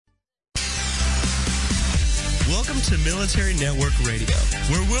Welcome to Military Network Radio,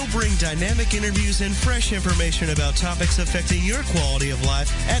 where we'll bring dynamic interviews and fresh information about topics affecting your quality of life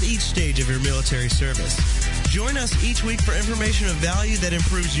at each stage of your military service. Join us each week for information of value that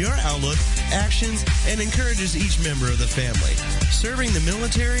improves your outlook, actions, and encourages each member of the family. Serving the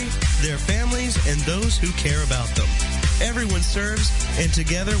military, their families, and those who care about them. Everyone serves, and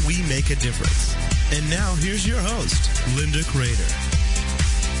together we make a difference. And now, here's your host, Linda Crater.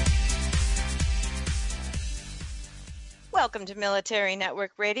 Welcome to Military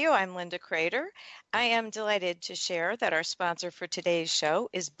Network Radio. I'm Linda Crater. I am delighted to share that our sponsor for today's show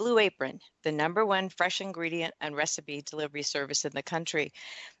is Blue Apron, the #1 fresh ingredient and recipe delivery service in the country.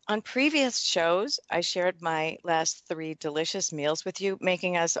 On previous shows, I shared my last 3 delicious meals with you,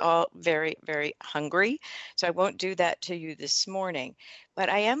 making us all very, very hungry. So I won't do that to you this morning, but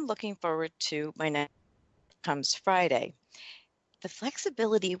I am looking forward to my next comes Friday. The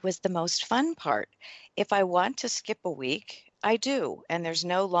flexibility was the most fun part. If I want to skip a week, I do, and there's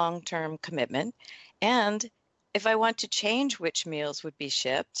no long-term commitment. And if I want to change which meals would be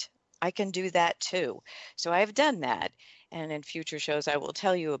shipped, I can do that too. So I've done that. And in future shows, I will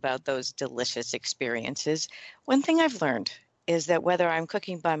tell you about those delicious experiences. One thing I've learned is that whether I'm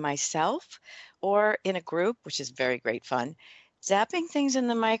cooking by myself or in a group, which is very great fun, zapping things in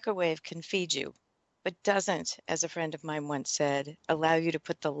the microwave can feed you, but doesn't, as a friend of mine once said, allow you to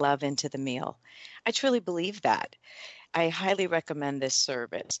put the love into the meal. I truly believe that. I highly recommend this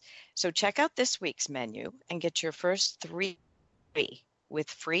service. So check out this week's menu and get your first 3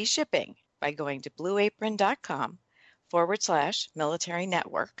 with free shipping by going to blueapron.com/military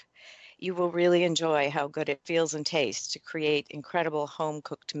network. You will really enjoy how good it feels and tastes to create incredible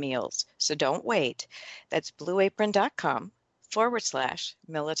home-cooked meals. So don't wait. That's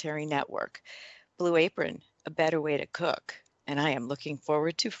blueapron.com/military network. Blue Apron, a better way to cook, and I am looking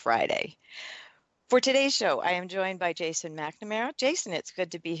forward to Friday. For today's show, I am joined by Jason McNamara. Jason, it's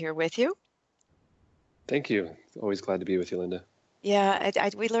good to be here with you. Thank you. Always glad to be with you, Linda. Yeah,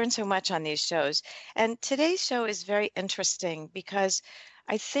 we learn so much on these shows. And today's show is very interesting because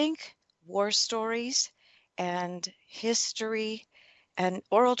I think war stories and history and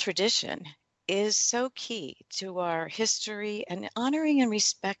oral tradition is so key to our history and honoring and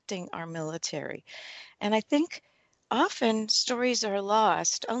respecting our military. And I think often stories are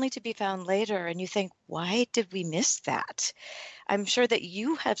lost only to be found later, and you think, why did we miss that? I'm sure that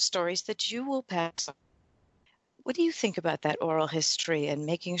you have stories that you will pass on. What do you think about that oral history and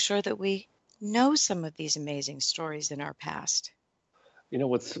making sure that we know some of these amazing stories in our past? You know,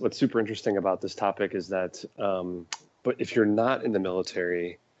 what's super interesting about this topic is that, but if you're not in the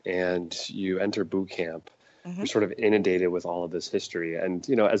military and you enter boot camp, you're sort of inundated with all of this history. And,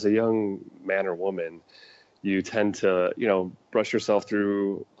 you know, as a young man or woman, you tend to, you know, brush yourself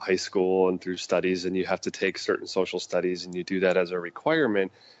through high school and through studies, and you have to take certain social studies, and you do that as a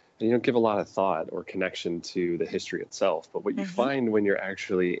requirement, and you don't give a lot of thought or connection to the history itself. But what you find when you're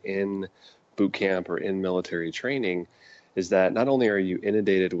actually in boot camp or in military training is that not only are you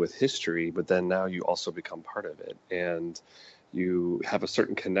inundated with history, but then now you also become part of it. And you have a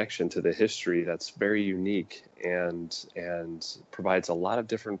certain connection to the history that's very unique and provides a lot of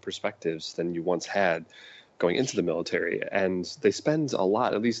different perspectives than you once had going into the military. And they spend a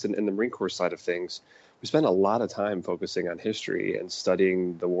lot, at least in the Marine Corps side of things, we spend a lot of time focusing on history and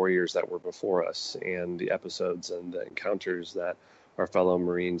studying the warriors that were before us and the episodes and the encounters that our fellow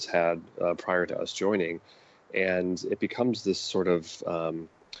Marines had prior to us joining. And it becomes this sort of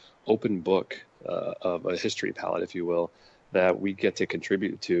open book of a history palette, if you will, that we get to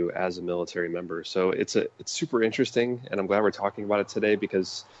contribute to as a military member. So it's super interesting, and I'm glad we're talking about it today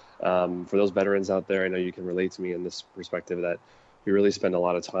because for those veterans out there, I know you can relate to me in this perspective that we really spend a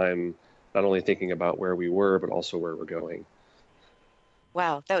lot of time not only thinking about where we were, but also where we're going.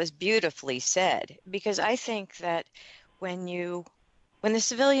 Wow, that was beautifully said, because I think that when the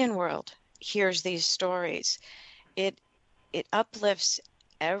civilian world hears these stories, it uplifts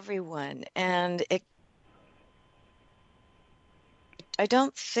everyone, and I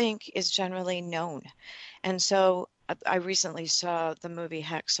don't think is generally known. And so I recently saw the movie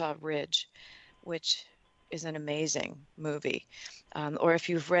Hacksaw Ridge, which is an amazing movie. Or if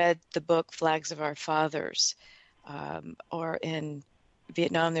you've read the book Flags of Our Fathers, or in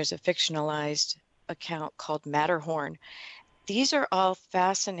Vietnam, there's a fictionalized account called Matterhorn. These are all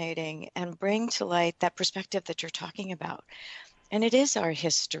fascinating and bring to light that perspective that you're talking about. And it is our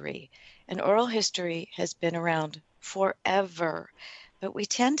history. And oral history has been around forever. But we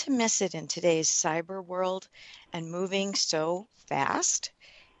tend to miss it in today's cyber world and moving so fast.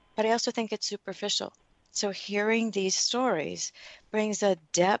 But I also think it's superficial. So hearing these stories brings a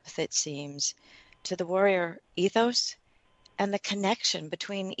depth, it seems, to the warrior ethos and the connection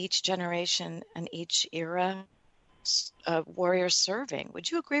between each generation and each era of warriors serving. Would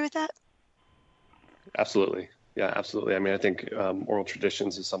you agree with that? Absolutely. Yeah, absolutely. I mean, I think oral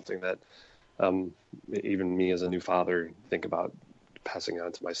traditions is something that even me as a new father think about passing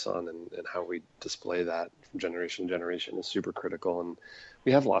on to my son, and how we display that from generation to generation is super critical. And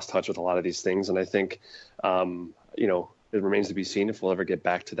we have lost touch with a lot of these things. And I think, it remains to be seen if we'll ever get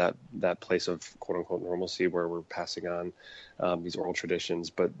back to that place of quote unquote normalcy where we're passing on these oral traditions.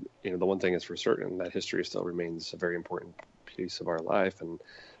 But, the one thing is for certain, that history still remains a very important piece of our life. And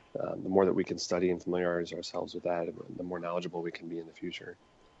the more that we can study and familiarize ourselves with that, the more knowledgeable we can be in the future.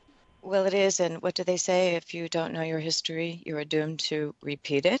 Well, it is. And what do they say? If you don't know your history, you are doomed to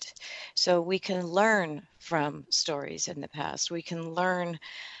repeat it. So we can learn from stories in the past. We can learn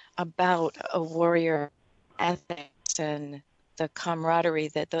about a warrior ethics and the camaraderie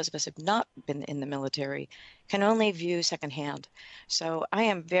that those of us who have not been in the military can only view secondhand. So I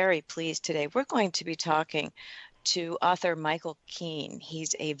am very pleased today. We're going to be talking to author Michael Keene.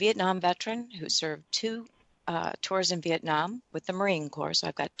 He's a Vietnam veteran who served 2 tours in Vietnam with the Marine Corps. So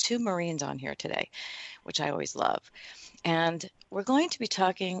I've got 2 Marines on here today, which I always love. And we're going to be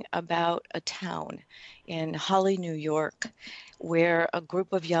talking about a town in Holly, New York, where a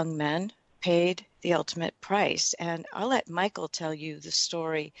group of young men paid the ultimate price. And I'll let Michael tell you the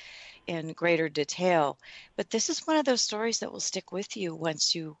story in greater detail. But this is one of those stories that will stick with you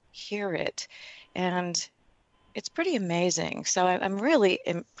once you hear it. And it's pretty amazing. So I'm really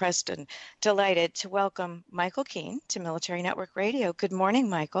impressed and delighted to welcome Michael Keene to Military Network Radio. Good morning,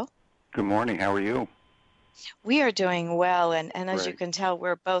 Michael. Good morning. How are you? We are doing well. And as you Great. can tell,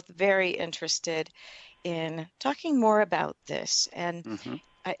 we're both very interested in talking more about this. And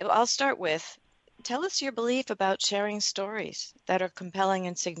I'll start with, tell us your belief about sharing stories that are compelling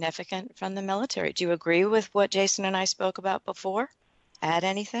and significant from the military. Do you agree with what Jason and I spoke about before? Add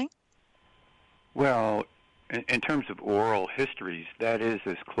anything? Well, in terms of oral histories, that is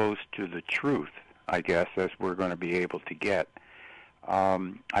as close to the truth, I guess, as we're going to be able to get.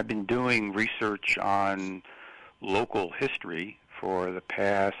 I've been doing research on local history for the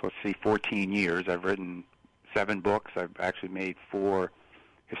past, 14 years. I've written 7 books. I've actually made 4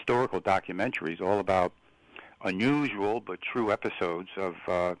 historical documentaries all about unusual but true episodes of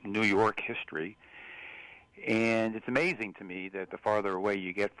New York history. And it's amazing to me that the farther away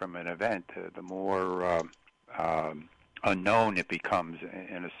you get from an event, the more unknown it becomes,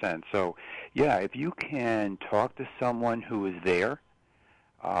 in a sense. So, yeah, if you can talk to someone who is there,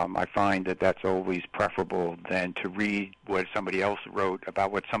 I find that that's always preferable than to read what somebody else wrote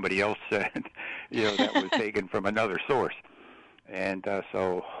about what somebody else said, that was taken from another source. And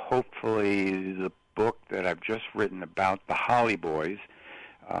so hopefully the book that I've just written about the Holly Boys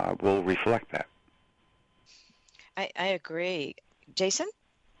will reflect that. I agree. Jason?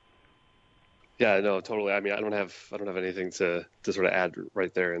 Yeah, no, totally. I mean, I don't have anything to sort of add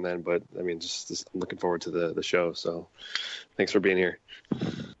right there and then, but I mean, just I'm looking forward to the show. So thanks for being here.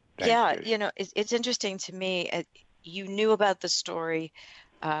 Thank you. It's interesting to me. You knew about the story,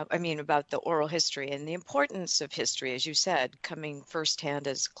 about the oral history and the importance of history, as you said, coming firsthand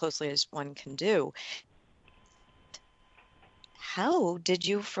as closely as one can do. How did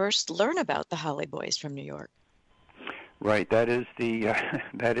you first learn about the Holly Boys from New York? Right, that is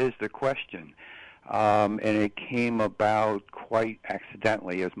the question, and it came about quite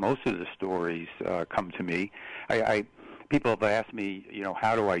accidentally, as most of the stories come to me. People have asked me,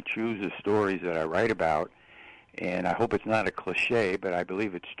 how do I choose the stories that I write about? And I hope it's not a cliche, but I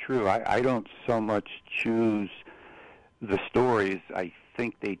believe it's true. I don't so much choose the stories; I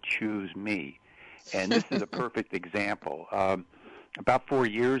think they choose me. And this is a perfect example. About 4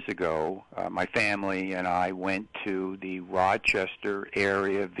 years ago, my family and I went to the Rochester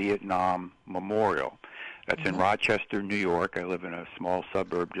Area Vietnam Memorial. That's in Rochester, New York. I live in a small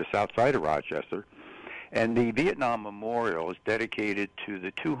suburb just outside of Rochester. And the Vietnam Memorial is dedicated to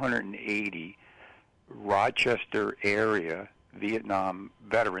the 280 Rochester area Vietnam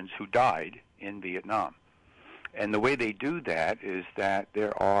veterans who died in Vietnam. And the way they do that is that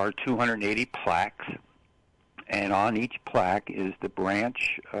there are 280 plaques, and on each plaque is the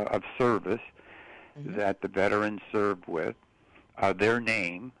branch of service that the veterans served with, their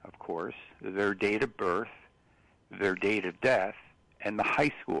name, of course, their date of birth, their date of death, and the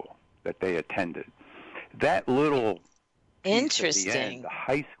high school that they attended. That little piece at the end, the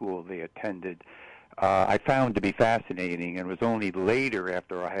high school they attended, I found to be fascinating, and it was only later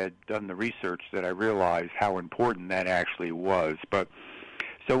after I had done the research that I realized how important that actually was. But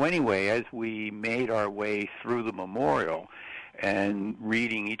so anyway, as we made our way through the memorial, And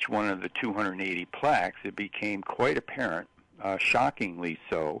reading each one of the 280 plaques, it became quite apparent, shockingly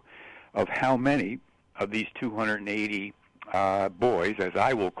so, of how many of these 280 boys, as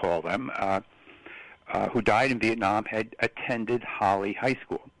I will call them, who died in Vietnam had attended Holly High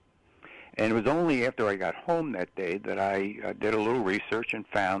School. And it was only after I got home that day that I did a little research and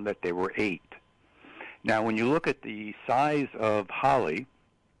found that there were 8. Now, when you look at the size of Holly,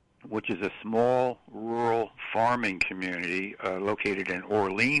 which is a small rural farming community located in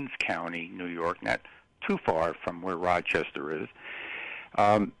Orleans County, New York, not too far from where Rochester is,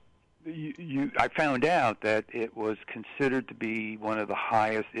 I found out that it was considered to be one of the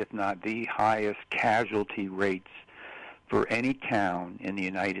highest, if not the highest, casualty rates for any town in the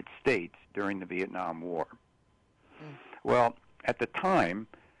United States during the Vietnam War. Well, at the time,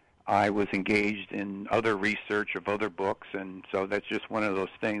 I was engaged in other research of other books, and so that's just one of those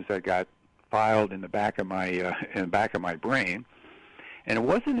things that got filed in the back of my brain. And it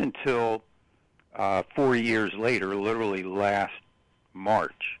wasn't until 4 years later, literally last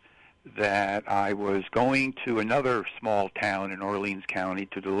March, that I was going to another small town in Orleans County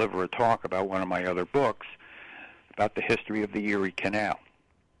to deliver a talk about one of my other books about the history of the Erie Canal.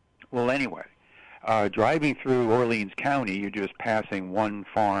 Well, anyway, driving through Orleans County, you're just passing one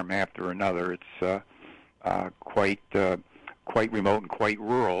farm after another. It's quite remote and quite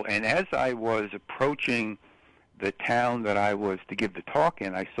rural. And as I was approaching the town that I was to give the talk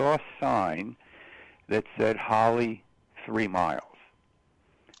in, I saw a sign that said Holly 3 miles.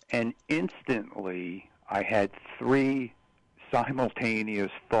 And instantly, I had 3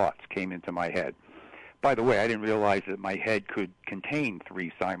 simultaneous thoughts came into my head. By the way, I didn't realize that my head could contain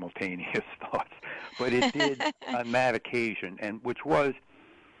 3 simultaneous thoughts, but it did on that occasion, and which was,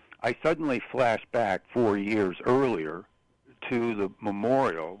 I suddenly flashed back 4 years earlier to the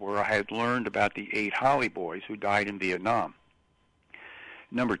memorial where I had learned about the 8 Holly boys who died in Vietnam.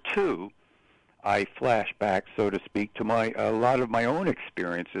 Number 2, I flashed back, so to speak, to a lot of my own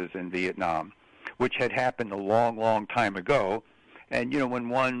experiences in Vietnam, which had happened a long, long time ago. And, when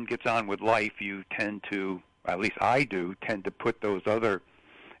one gets on with life, you tend to, at least I do, tend to put those other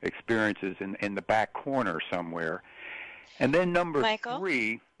experiences in the back corner somewhere. And then number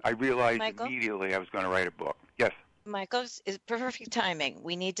 3, I realized immediately I was going to write a book. Yes? Michael, it's perfect timing.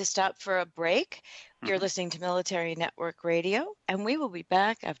 We need to stop for a break. You're listening to Military Network Radio, and we will be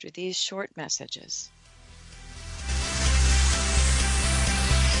back after these short messages.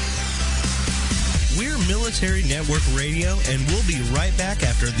 We're Military Network Radio, and we'll be right back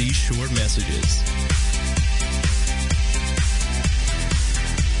after these short messages.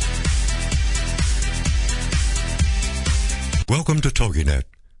 Welcome to TogiNet,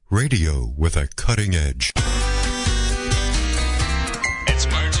 radio with a cutting edge.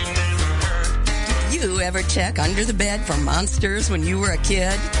 Did you ever check under the bed for monsters when you were a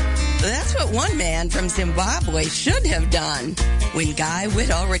kid? That's what one man from Zimbabwe should have done. When Guy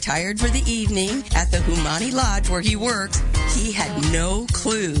Whittle retired for the evening at the Humani Lodge where he works, he had no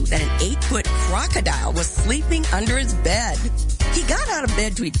clue that an 8-foot crocodile was sleeping under his bed. He got out of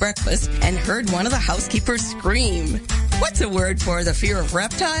bed to eat breakfast and heard one of the housekeepers scream. What's a word for the fear of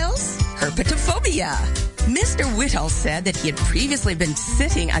reptiles? Herpetophobia. Mr. Whittle said that he had previously been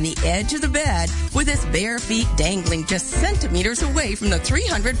sitting on the edge of the bed with his bare feet dangling just centimeters away from the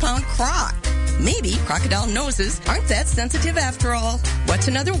 300-pound croc. Maybe crocodile noses aren't that sensitive after all. What's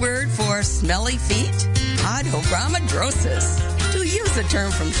another word for smelly feet? Podhobromadrosis. To use a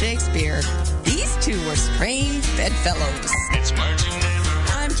term from Shakespeare, these two were strange bedfellows.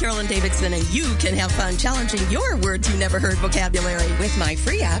 I'm Carolyn Davidson, and you can have fun challenging your words you never heard vocabulary with my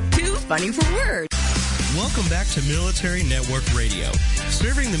free app, Too Funny for Words. Welcome back to Military Network Radio,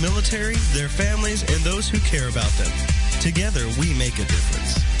 serving the military, their families, and those who care about them. Together, we make a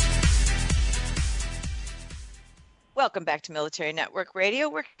difference. Welcome back to Military Network Radio.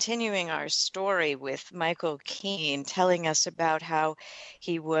 We're continuing our story with Michael Keene, telling us about how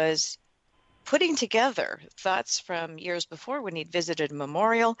he was putting together thoughts from years before when he'd visited a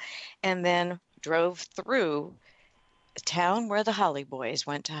memorial and then drove through a town where the Holly boys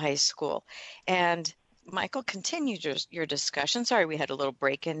went to high school. And Michael, continue your discussion. Sorry, we had a little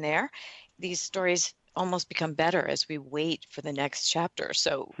break in there. These stories almost become better as we wait for the next chapter.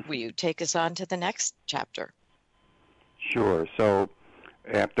 So will you take us on to the next chapter? Sure. So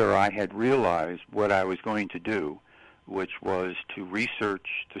after I had realized what I was going to do, which was to research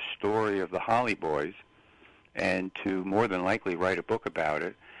the story of the Holly boys and to more than likely write a book about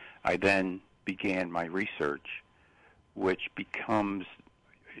it, I then began my research, which becomes,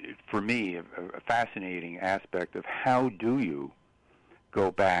 for me, a fascinating aspect of how do you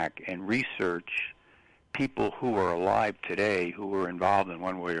go back and research people who are alive today who were involved in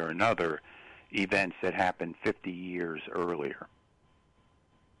one way or another events that happened 50 years earlier.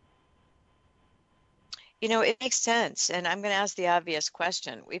 You know, it makes sense. And I'm going to ask the obvious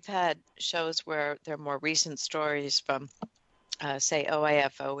question. We've had shows where there are more recent stories from, say,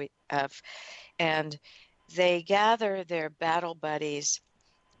 OIF, OEF, and they gather their battle buddies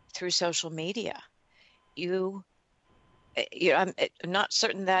through social media. I'm not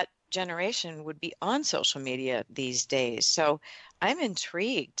certain that generation would be on social media these days. So I'm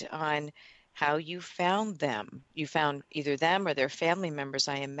intrigued on how you found them. You found either them or their family members,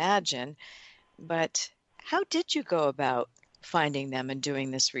 I imagine. But how did you go about finding them and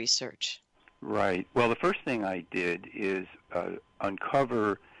doing this research? Right. Well, the first thing I did is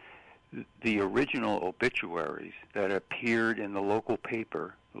uncover the original obituaries that appeared in the local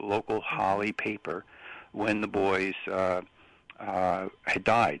paper, the local Holly paper, when the boys had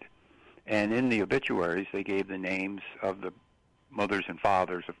died. And in the obituaries, they gave the names of the mothers and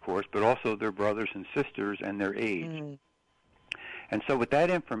fathers, of course, but also their brothers and sisters and their age. Mm. And so with that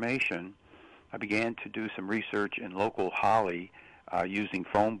information, I began to do some research in local Holly using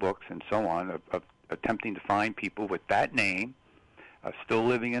phone books and so on, of attempting to find people with that name, still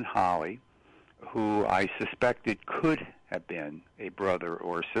living in Holly, who I suspected could have been a brother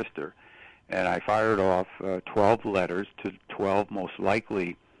or a sister. And I fired off 12 letters to 12 most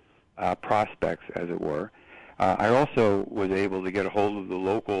likely prospects, as it were. I also was able to get a hold of the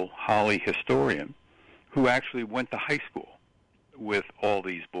local Holly historian, who actually went to high school with all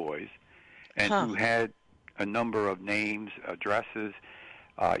these boys, and who had a number of names, addresses,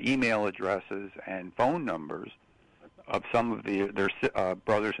 email addresses, and phone numbers of some of their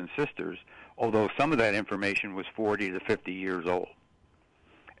brothers and sisters, although some of that information was 40 to 50 years old.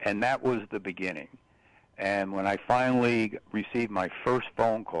 And that was the beginning. And when I finally received my first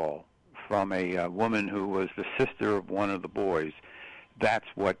phone call from a woman who was the sister of one of the boys, that's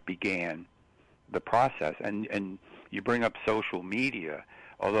what began the process. And you bring up social media.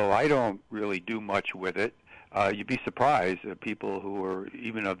 Although I don't really do much with it, you'd be surprised that people who are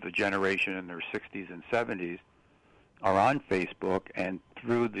even of the generation in their 60s and 70s are on Facebook, and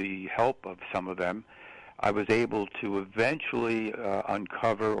through the help of some of them, I was able to eventually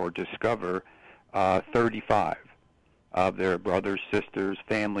uncover or discover 35 of their brothers, sisters,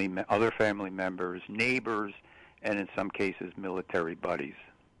 other family members, neighbors, and in some cases, military buddies.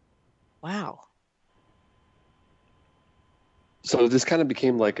 Wow. So this kind of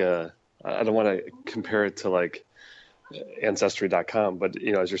became like I don't want to compare it to like Ancestry.com, but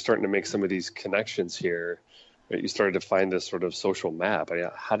as you're starting to make some of these connections here, right, you started to find this sort of social map.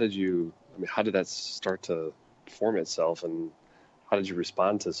 How did that start to form itself, and how did you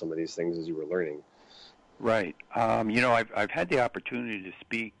respond to some of these things as you were learning? Right. I've had the opportunity to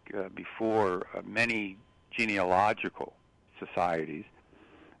speak before many genealogical societies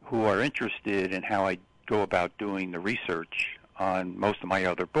who are interested in how I go about doing the research on most of my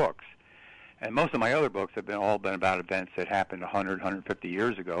other books. And most of my other books have all been about events that happened 100, 150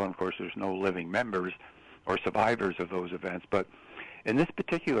 years ago. And, of course, there's no living members or survivors of those events. But in this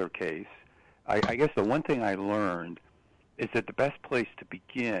particular case, I guess the one thing I learned is that the best place to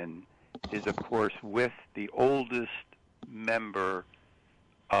begin is, of course, with the oldest member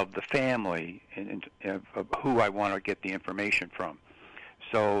of the family of who I want to get the information from.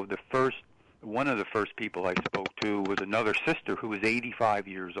 So one of the first people I spoke to was another sister who was 85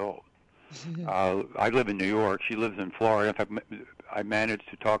 years old. I live in New York. She lives in Florida. In fact, I managed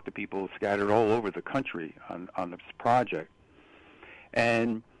to talk to people scattered all over the country on this project.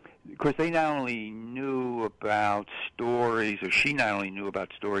 And, of course, they not only knew about stories, or she not only knew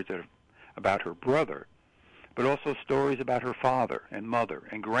about stories about her brother, but also stories about her father and mother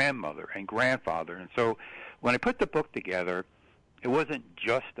and grandmother and grandfather. And so when I put the book together, it wasn't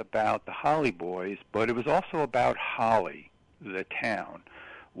just about the Holly boys, but it was also about Holly, the town,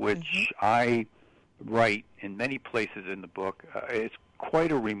 which I write in many places in the book. It's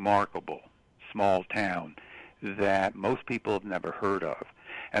quite a remarkable small town that most people have never heard of.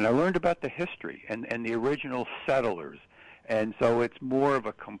 And I learned about the history and the original settlers. And so it's more of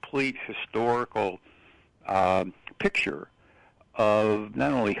a complete historical picture of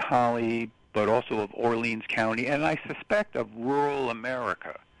not only Holly, but also of Orleans County, and I suspect of rural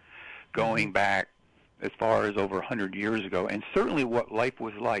America, going back as far as over 100 years ago, and certainly what life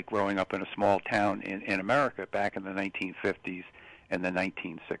was like growing up in a small town in America back in the 1950s and the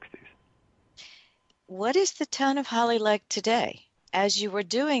 1960s. What is the town of Holly like today? As you were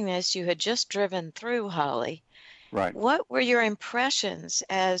doing this, you had just driven through Holly. Right. What were your impressions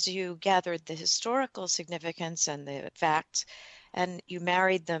as you gathered the historical significance and the facts, and you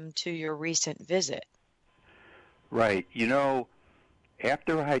married them to your recent visit? Right. You know,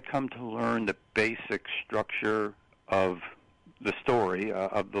 after I had come to learn the basic structure of the story,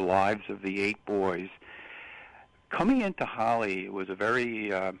 of the lives of the 8 boys, coming into Holly was a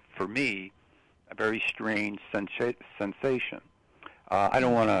very, for me, a very strange sensation. I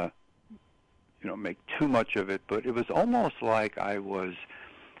don't want to, make too much of it, but it was almost like I was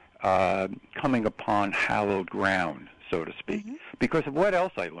coming upon hallowed ground, so to speak, because of what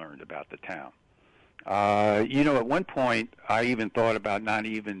else I learned about the town. At one point, I even thought about not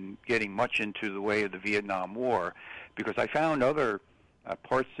even getting much into the way of the Vietnam War, because I found other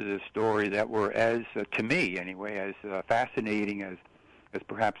parts of the story that were as, to me anyway, as fascinating as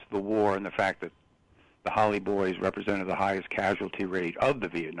perhaps the war, and the fact that the Holly Boys represented the highest casualty rate of the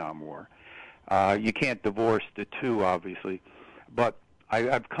Vietnam War. You can't divorce the two, obviously, but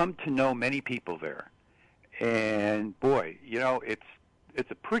I've come to know many people there, and boy, it's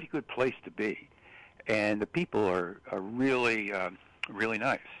a pretty good place to be, and the people are really really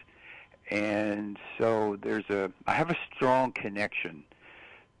nice, and so I have a strong connection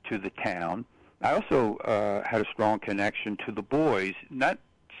to the town. I also had a strong connection to the boys, not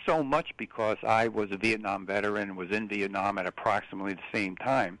so much because I was a Vietnam veteran and was in Vietnam at approximately the same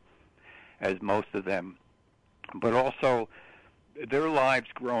time as most of them, but also their lives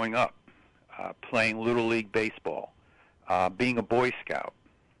growing up, playing Little League Baseball, being a Boy Scout,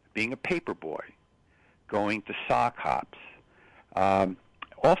 being a paper boy, going to sock hops,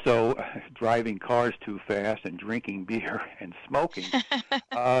 also driving cars too fast and drinking beer and smoking.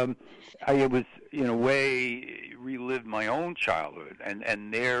 I was, in a way, relived my own childhood,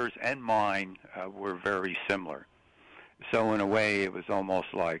 and theirs and mine were very similar. So in a way, it was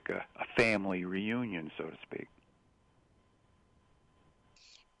almost like a family reunion, so to speak.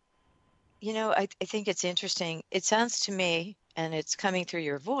 I think it's interesting. It sounds to me, and it's coming through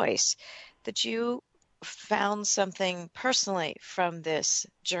your voice, that you found something personally from this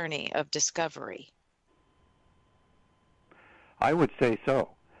journey of discovery. I would say so.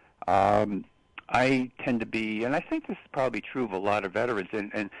 I tend to be, and I think this is probably true of a lot of veterans,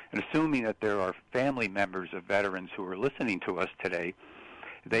 and assuming that there are family members of veterans who are listening to us today,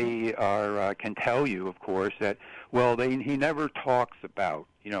 they can tell you, of course, that, well, he never talks about,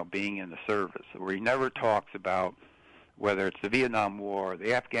 being in the service, or he never talks about whether it's the Vietnam War,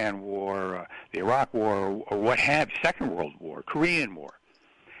 the Afghan War, the Iraq War, or what have you, Second World War, Korean War.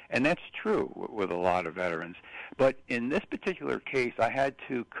 And that's true with a lot of veterans. But in this particular case, I had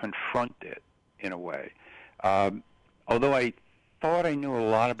to confront it in a way. Although I thought I knew a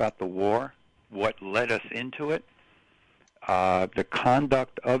lot about the war, what led us into it, the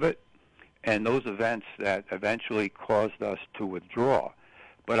conduct of it, and those events that eventually caused us to withdraw.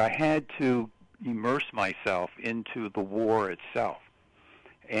 But I had to immerse myself into the war itself.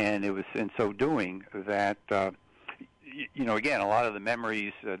 And it was in so doing that, again, a lot of the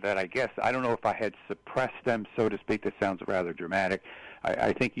memories that I guess, I don't know if I had suppressed them, so to speak. That sounds rather dramatic.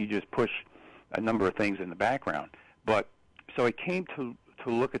 I think you just push a number of things in the background. But so I came to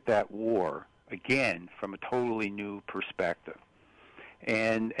look at that war, again, from a totally new perspective.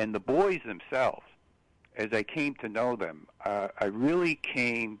 And the boys themselves, as I came to know them, I really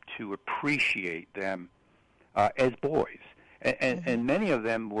came to appreciate them as boys. And many of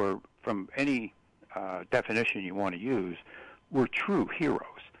them were, from any definition you want to use, were true heroes.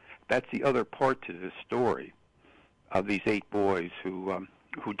 That's the other part to this story of these 8 boys who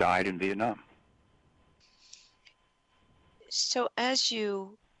died in Vietnam. So as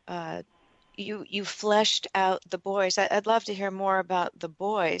you fleshed out the boys, I'd love to hear more about the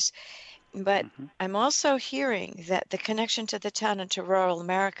boys, but I'm also hearing that the connection to the town and to rural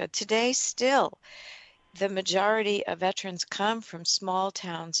America today, still the majority of veterans come from small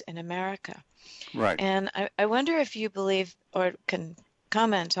towns in America. Right. And I wonder if you believe or can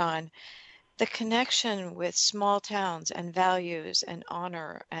comment on the connection with small towns and values and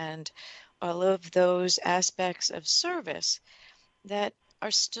honor and all of those aspects of service that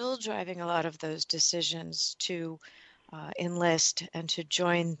are still driving a lot of those decisions to enlist and to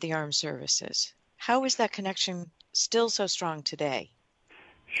join the armed services. How is that connection still so strong today?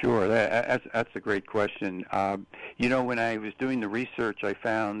 Sure, that's a great question. When I was doing the research, I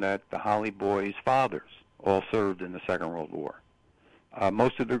found that the Holly Boys' fathers all served in the Second World War.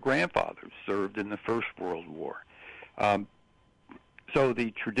 Most of their grandfathers served in the First World War. So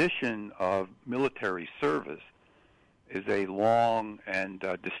the tradition of military service is a long and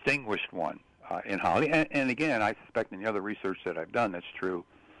distinguished one in Holly. And again, I suspect in the other research that I've done, that's true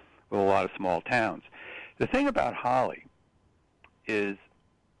with a lot of small towns. The thing about Holly is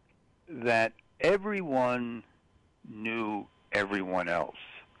that everyone knew everyone else.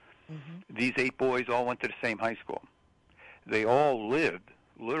 These 8 boys all went to the same high school. They all lived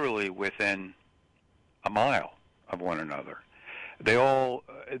literally within a mile of one another. They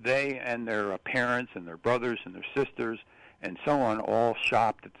and their parents and their brothers and their sisters and so on all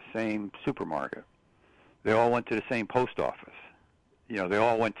shopped at the same supermarket. They all went to the same post office. They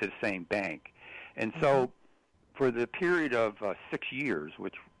all went to the same bank. And so for the period of 6 years,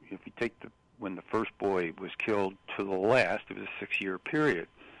 which if you take when the first boy was killed to the last, it was a 6-year period,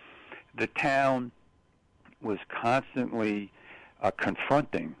 the town was constantly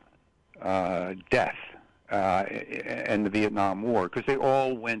confronting death and the Vietnam War, because they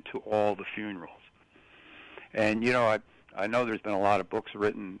all went to all the funerals. And, I know there's been a lot of books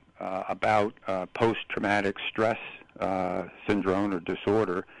written about post-traumatic stress syndrome or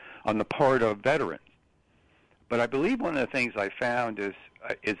disorder on the part of veterans. But I believe one of the things I found is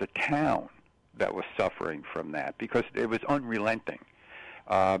a town that was suffering from that, because it was unrelenting.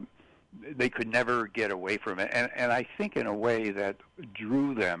 They could never get away from it. And I think in a way that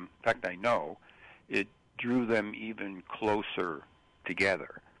drew them, in fact I know, it drew them even closer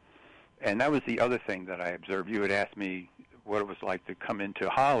together. And that was the other thing that I observed. You had asked me what it was like to come into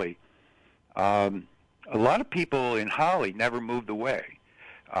Holly. A lot of people in Holly never moved away.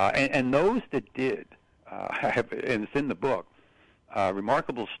 And those that did, and it's in the book,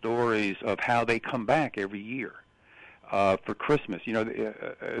 remarkable stories of how they come back every year for Christmas.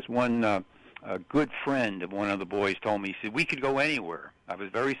 As one a good friend of one of the boys told me, he said, we could go anywhere. I was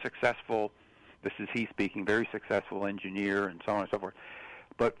very successful, this is he speaking, very successful engineer and so on and so forth.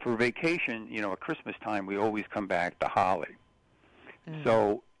 But for vacation, at Christmas time, we always come back to Holly.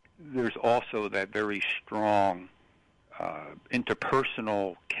 So there's also that very strong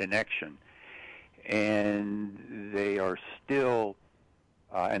interpersonal connection. And they are still,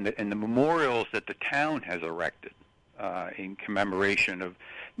 and the memorials that the town has erected in commemoration of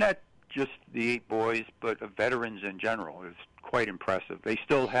not just the 8 boys, but of veterans in general, is quite impressive. They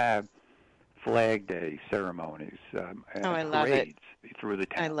still have Flag Day ceremonies and I love parades it. Through the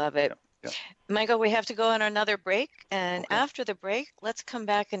town. I love it. Yeah. Michael, we have to go on another break, and after the break, let's come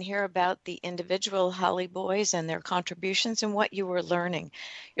back and hear about the individual Holly boys and their contributions and what you were learning.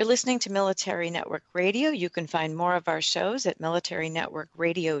 You're listening to Military Network Radio. You can find more of our shows at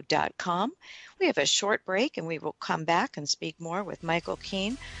militarynetworkradio.com. We have a short break, and we will come back and speak more with Michael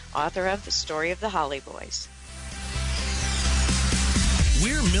Keene, author of The Story of the Holly Boys.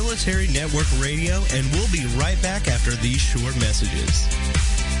 We're Military Network Radio, and we'll be right back after these short messages.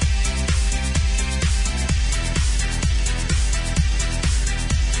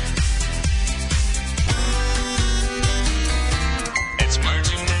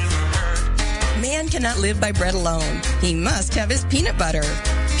 Man cannot live by bread alone. He must have his peanut butter.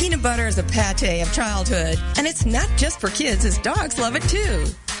 Peanut butter is a pate of childhood, and it's not just for kids, as dogs love it too.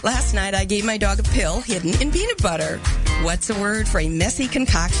 Last night I gave my dog a pill hidden in peanut butter. What's a word for a messy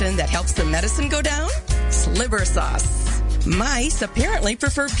concoction that helps the medicine go down? Sliver sauce. Mice apparently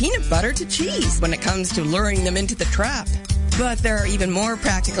prefer peanut butter to cheese when it comes to luring them into the trap. But there are even more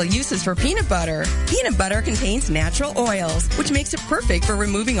practical uses for peanut butter. Peanut butter contains natural oils, which makes it perfect for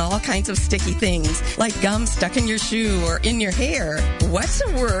removing all kinds of sticky things, like gum stuck in your shoe or in your hair. What's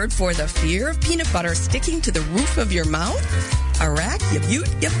a word for the fear of peanut butter sticking to the roof of your mouth?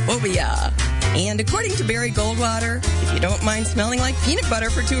 Arachnophobia. And according to Barry Goldwater, if you don't mind smelling like peanut butter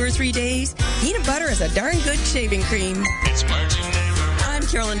for 2 or 3 days, peanut butter is a darn good shaving cream. I'm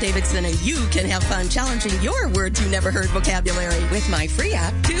Carolyn Davidson, and you can have fun challenging your words you never heard vocabulary with my free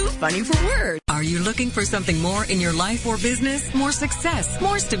app, Too Funny for Words. Are you looking for something more in your life or business? More success,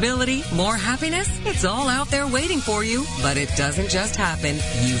 more stability, more happiness? It's all out there waiting for you, but it doesn't just happen.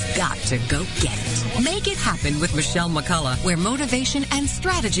 You've got to go get it. Make it happen with Michelle McCullough, where motivation and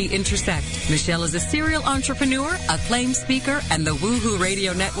strategy intersect. Michelle is a serial entrepreneur, acclaimed speaker, and the Woohoo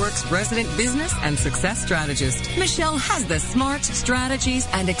Radio Network's resident business and success strategist. Michelle has the smarts, strategies,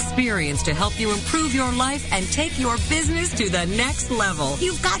 and experience to help you improve your life and take your business to the next level.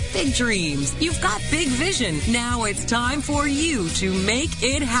 You've got big dreams. You've got big vision. Now it's time for you to make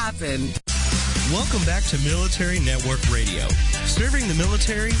it happen. Welcome back to Military Network Radio, serving the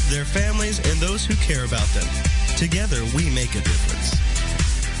military, their families, and those who care about them. Together, we make a difference.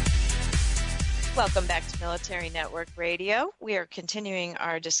 Welcome back to Military Network Radio. We are continuing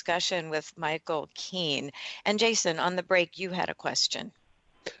our discussion with Michael Keene. And Jason, on the break, you had a question.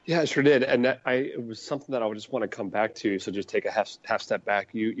 Yeah, I sure did. And it was something that I would just want to come back to. So just take a half step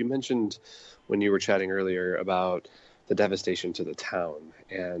back. You mentioned when you were chatting earlier about the devastation to the town.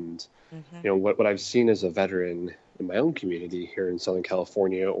 And, what I've seen as a veteran in my own community here in Southern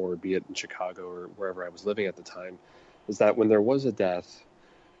California, or be it in Chicago or wherever I was living at the time, is that when there was a death,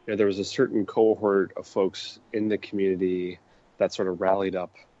 there was a certain cohort of folks in the community that sort of rallied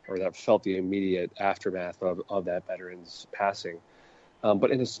up, or that felt the immediate aftermath of that veteran's passing.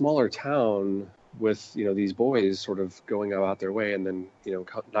 But in a smaller town with, these boys sort of going about their way and then,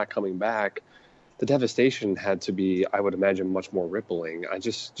 not coming back, the devastation had to be, I would imagine, much more rippling. I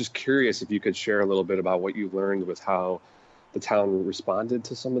just curious if you could share a little bit about what you learned with how the town responded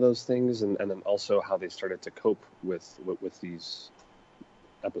to some of those things, and then also how they started to cope with these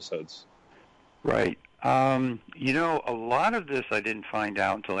episodes. Right. A lot of this I didn't find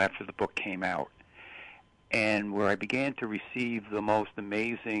out until after the book came out, and where I began to receive the most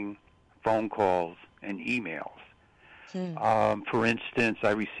amazing phone calls and emails. For instance,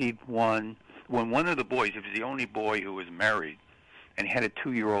 I received one when one of the boys, he was the only boy who was married, and he had a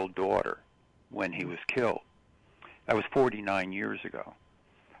 2-year-old daughter when he was killed. That was 49 years ago.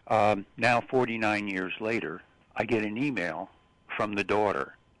 Now, 49 years later, I get an email from the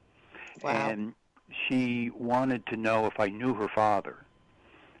daughter. Wow. And she wanted to know if I knew her father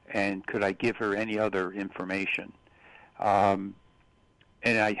and could I give her any other information. And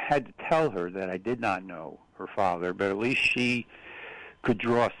I had to tell her that I did not know her father, but at least she could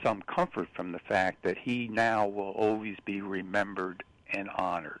draw some comfort from the fact that he now will always be remembered and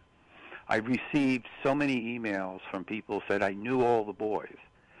honored. I received so many emails from people who said I knew all the boys,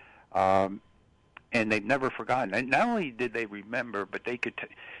 and they've never forgotten. And not only did they remember, but they could,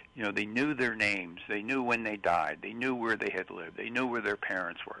 they knew their names. They knew when they died. They knew where they had lived. They knew where their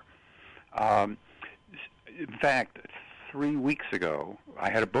parents were. In fact, 3 weeks ago, I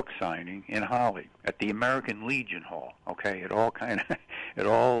had a book signing in Holly at the American Legion Hall. Okay, it all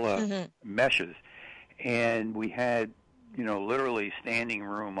meshes, and we had, literally standing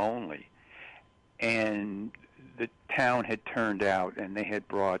room only. And the town had turned out, and they had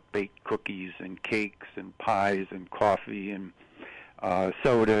brought baked cookies and cakes and pies and coffee and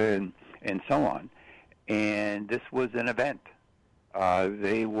soda and so on. And this was an event.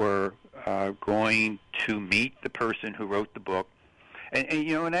 They were going to meet the person who wrote the book.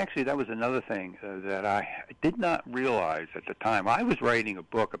 And actually that was another thing that I did not realize at the time. I was writing a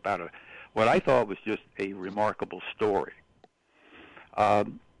book about what I thought was just a remarkable story.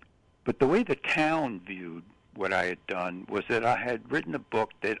 But the way the town viewed what I had done was that I had written a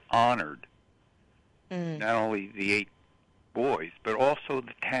book that honored not only the 8 boys, but also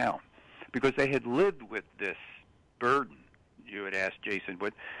the town, because they had lived with this burden. You had asked Jason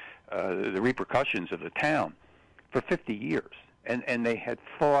what the repercussions of the town for 50 years, and they had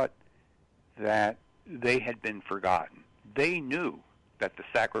thought that they had been forgotten. They knew that the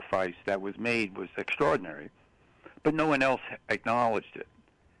sacrifice that was made was extraordinary, but no one else acknowledged it.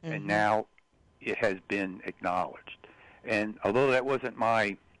 Mm-hmm. And now it has been acknowledged. And although that wasn't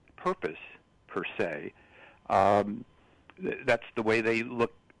my purpose, per se, that's the way they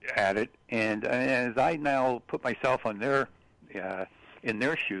look at it. And as I now put myself on in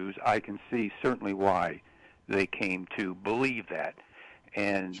their shoes, I can see certainly why they came to believe that.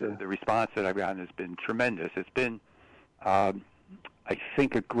 And sure. The response that I've gotten has been tremendous. It's been, I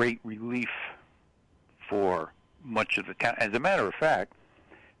think, a great relief for much of the town. As a matter of fact,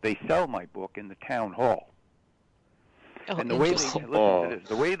 they sell my book in the town hall. Oh, and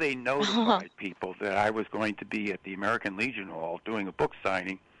the way they notified people that I was going to be at the American Legion Hall doing a book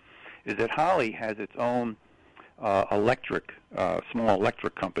signing is that Holly has its own small electric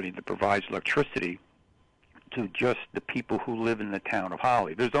company that provides electricity to just the people who live in the town of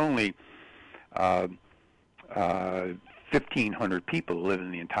Holly. There's only 1,500 people who live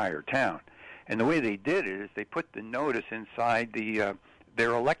in the entire town. And the way they did it is they put the notice inside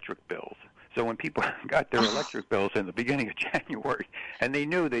their electric bills. So when people got their electric bills in the beginning of January, and they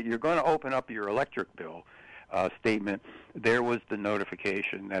knew that you're going to open up your electric bill statement, there was the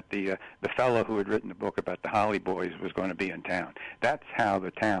notification that the fellow who had written the book about the Holly Boys was going to be in town. That's how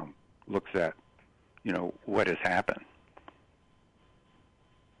the town looks at, what has happened.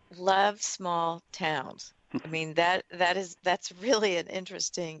 Love small towns. I mean, that's really an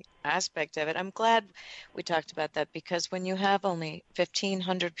interesting aspect of it. I'm glad we talked about that, because when you have only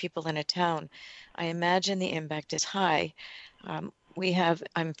 1,500 people in a town, I imagine the impact is high. I'm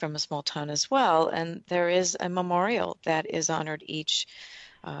from a small town as well, and there is a memorial that is honored each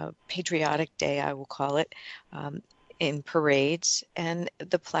patriotic day, I will call it, in parades, and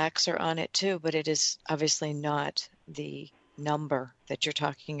the plaques are on it too, but it is obviously not the number that you're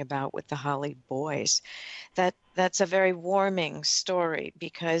talking about with the Holly Boys. That's a very warming story,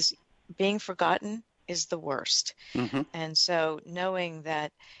 because being forgotten is the worst. Mm-hmm. And so knowing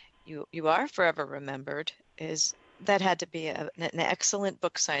that you are forever remembered that had to be an excellent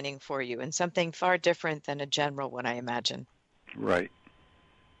book signing for you, and something far different than a general one, I imagine. Right.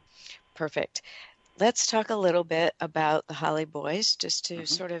 Perfect. Let's talk a little bit about the Holly Boys, just to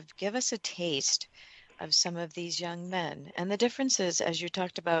sort of give us a taste of some of these young men and the differences, as you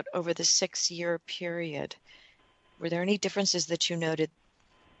talked about, over the 6-year period. Were there any differences that you noted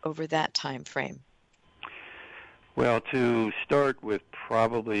over that time frame? Well, to start with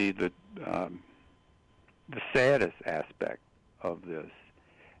probably the saddest aspect of this,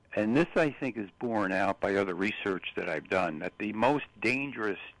 and this I think is borne out by other research that I've done, that the most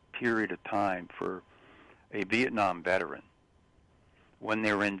dangerous period of time for a Vietnam veteran when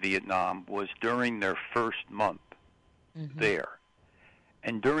they were in Vietnam was during their first month there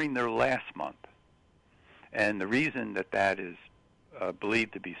and during their last month. And the reason that that is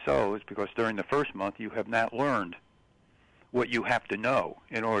believed to be so is because during the first month you have not learned what you have to know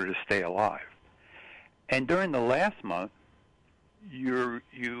in order to stay alive. And during the last month, you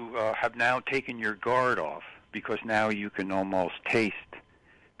have now taken your guard off, because now you can almost taste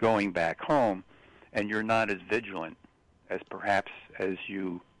going back home, and you're not as vigilant as perhaps as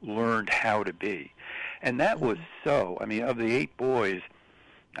you learned how to be. And that was so. I mean, of the 8 boys,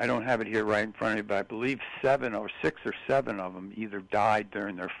 I don't have it here right in front of me, but I believe 6 or 7 of them either died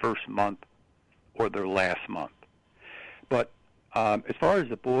during their first month or their last month. But as far as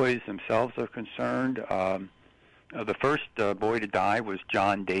the boys themselves are concerned, the first boy to die was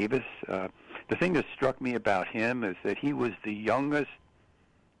John Davis. The thing that struck me about him is that he was the youngest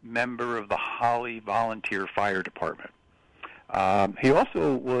member of the Holly Volunteer Fire Department. He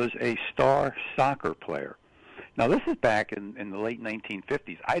also was a star soccer player. Now, this is back in the late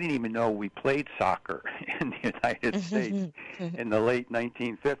 1950s. I didn't even know we played soccer in the United States in the late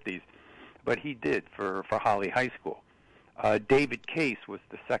 1950s, but he did for Holly High School. David Case was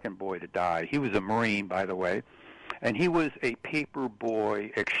the second boy to die. He was a Marine, by the way, and he was a paper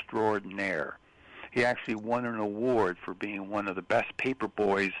boy extraordinaire. He actually won an award for being one of the best paper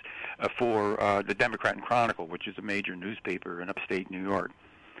boys for the Democrat and Chronicle, which is a major newspaper in upstate New York,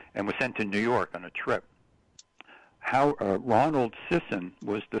 and was sent to New York on a trip. Ronald Sisson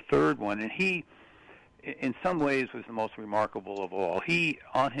was the third one, and he, in some ways, was the most remarkable of all. He,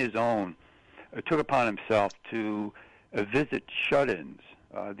 on his own, took upon himself to visit shut-ins,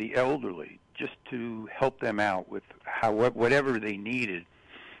 the elderly, just to help them out with whatever they needed.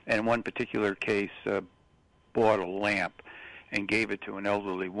 And in one particular case, bought a lamp and gave it to an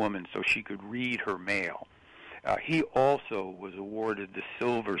elderly woman so she could read her mail. He also was awarded the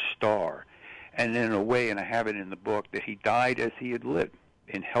Silver Star, and in a way, and I have it in the book, that he died as he had lived,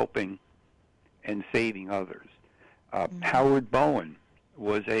 in helping and saving others. Howard Bowen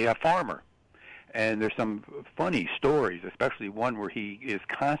was a farmer, and there's some funny stories, especially one where he is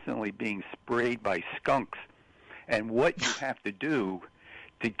constantly being sprayed by skunks, and what you have to do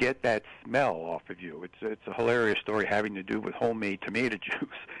to get that smell off of you. It's a hilarious story having to do with homemade tomato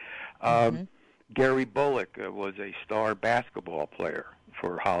juice. Gary Bullock was a star basketball player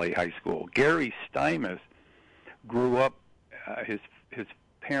for Holly High School. Gary Steinmetz grew up, his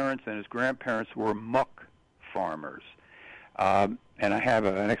parents and his grandparents were muck farmers. And I have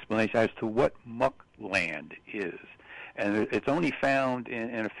an explanation as to what muck land is. And it's only found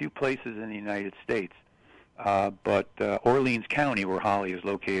in a few places in the United States. But Orleans County, where Holly is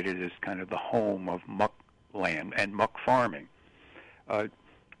located, is kind of the home of muck land and muck farming.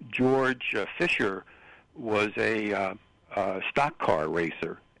 George Fisher was a stock car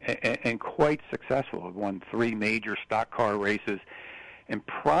racer and quite successful. He won 3 major stock car races and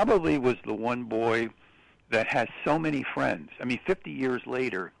probably was the one boy that has so many friends. I mean, 50 years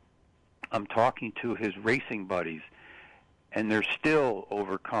later, I'm talking to his racing buddies, and they're still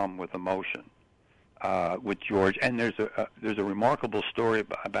overcome with emotion. With George, and there's a remarkable story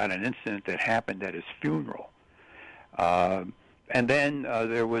about an incident that happened at his funeral. And then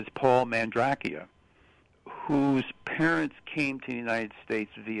there was Paul Mandrakia, whose parents came to the United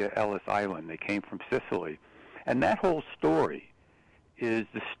States via Ellis Island. They came from Sicily, and that whole story is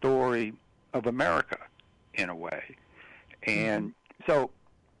the story of America in a way. And so,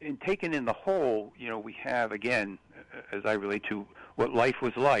 in taken in the whole, we have, again, as I relate to what life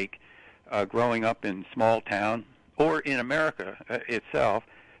was like growing up in small town or in America itself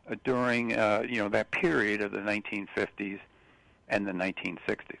during that period of the 1950s and the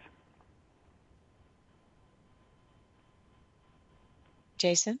 1960s.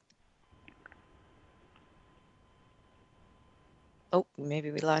 Jason? Oh,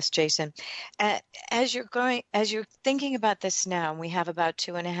 maybe we lost Jason. As you're thinking about this now, and we have about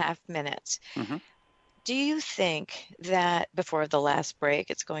 2.5 minutes. Do you think that, before the last break,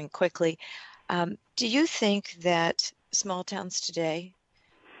 it's going quickly, do you think that small towns today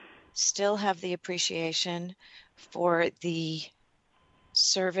still have the appreciation for the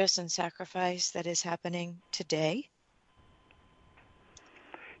service and sacrifice that is happening today?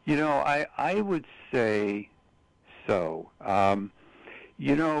 I would say so.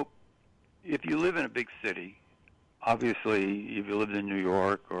 If you live in a big city, obviously, if you lived in New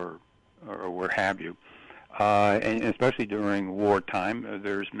York or where have you, and especially during wartime,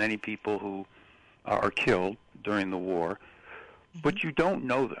 there's many people who are killed during the war, but you don't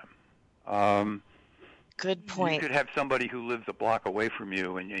know them. Good point. You could have somebody who lives a block away from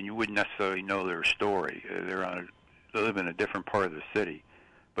you, and you wouldn't necessarily know their story. They live in a different part of the city.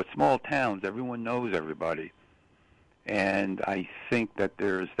 But small towns, everyone knows everybody. And I think that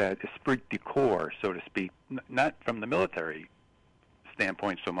there's that esprit de corps, so to speak, not from the military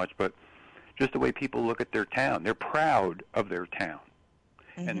standpoint so much, but just the way people look at their town. They're proud of their town.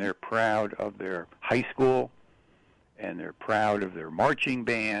 And they're proud of their high school, and they're proud of their marching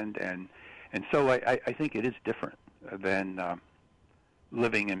band. And so I think it is different than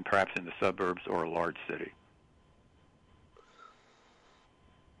living perhaps in the suburbs or a large city.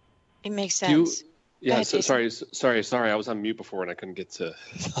 It makes sense. Sorry. I was on mute before and I couldn't get to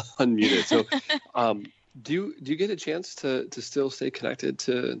unmute it. So, do you get a chance to still stay connected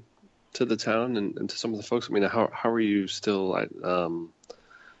to the town and to some of the folks? I mean, how are you still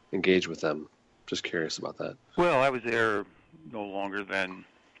engaged with them? Just curious about that. Well, I was there no longer than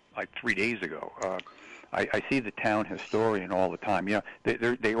like 3 days ago. I see the town historian all the time.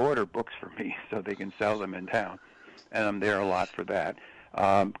 They order books for me so they can sell them in town, and I'm there a lot for that.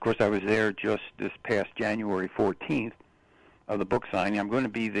 Of course, I was there just this past January 14th of the book signing. I'm going to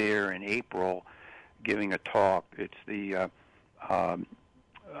be there in April giving a talk. It's the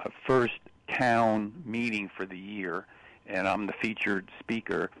first town meeting for the year, and I'm the featured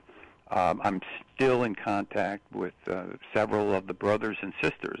speaker. I'm still in contact with several of the brothers and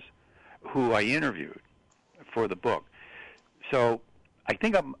sisters who I interviewed for the book. So I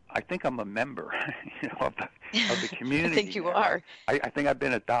think I'm a member, of the community. I think you are. I think I've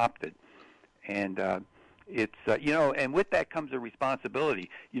been adopted, and it's and with that comes a responsibility.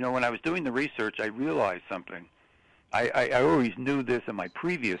 When I was doing the research, I realized something. I always knew this in my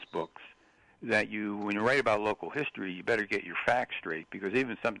previous books, that when you write about local history, you better get your facts straight, because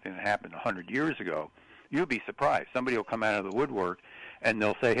even something that happened 100 years ago, you'll be surprised. Somebody will come out of the woodwork, and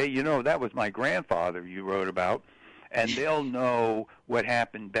they'll say, hey, that was my grandfather you wrote about. And they'll know what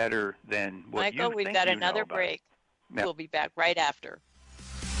happened better than what Michael, we've got another break. Yeah. We'll be back right after.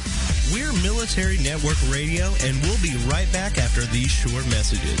 We're Military Network Radio, and we'll be right back after these short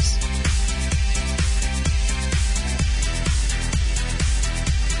messages.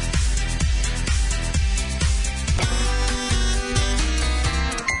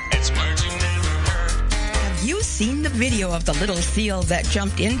 You seen the video of the little seal that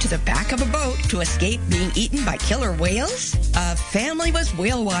jumped into the back of a boat to escape being eaten by killer whales? A family was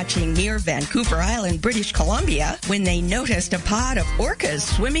whale watching near Vancouver Island, British Columbia, when they noticed a pod of orcas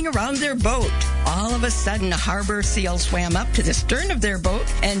swimming around their boat. All of a sudden, a harbor seal swam up to the stern of their boat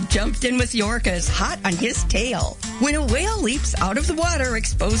and jumped in with the orcas hot on his tail. When a whale leaps out of the water,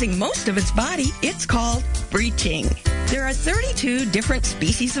 exposing most of its body, it's called breaching. There are 32 different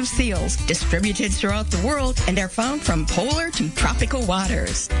species of seals distributed throughout the world and are found from polar to tropical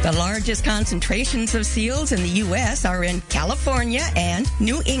waters. The largest concentrations of seals in the U.S. are in California and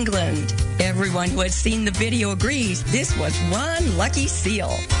New England. Everyone who has seen the video agrees this was one lucky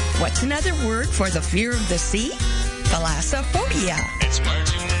seal. What's another word for the fear of the sea? Thalassophobia.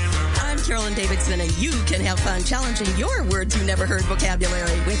 I'm Carolyn Davidson, and you can have fun challenging your words you never heard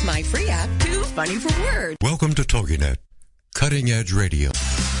vocabulary with my free app, Too Funny for Words. Welcome to TogiNet, Cutting Edge Radio.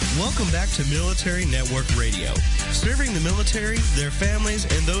 Welcome back to Military Network Radio, serving the military, their families,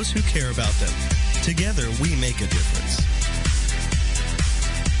 and those who care about them. Together, we make a difference.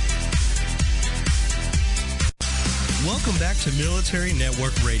 Welcome back to Military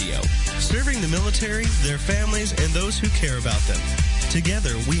Network Radio, serving the military, their families, and those who care about them.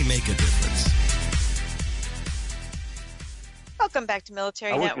 Together, we make a difference. Welcome back to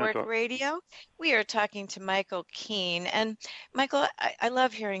Military Network Radio. We are talking to Michael Keene. And Michael, I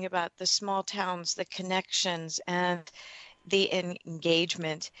love hearing about the small towns, the connections, and the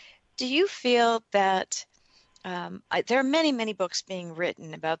engagement. Do you feel that there are many, many books being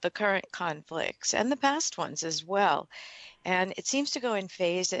written about the current conflicts and the past ones as well, and it seems to go in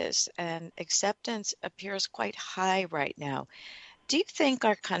phases, and acceptance appears quite high right now. Do you think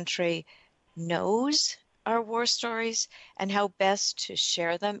our country knows our war stories and how best to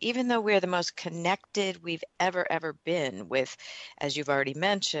share them, even though we're the most connected we've ever been with, as you've already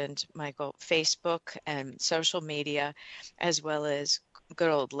mentioned, Michael, Facebook and social media, as well as good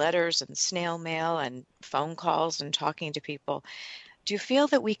old letters and snail mail and phone calls and talking to people? do you feel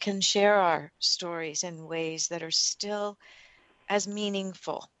that we can share our stories in ways that are still as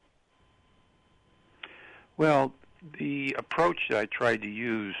meaningful? Well, the approach that I tried to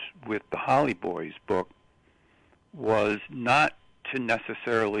use with the Holly Boys book was not to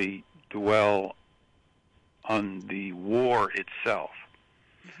necessarily dwell on the war itself,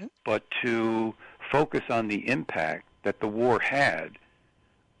 but to focus on the impact that the war had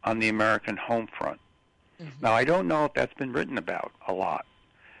on the American home front. Now, I don't know if that's been written about a lot.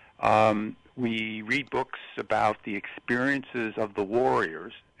 We read books about the experiences of the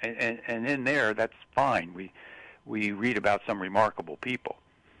warriors, and in there, that's fine. We read about some remarkable people.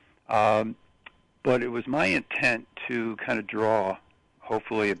 But it was my intent to kind of draw,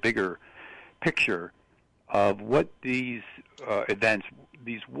 hopefully, a bigger picture of what these events,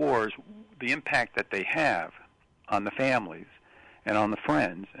 these wars, the impact that they have on the families and on the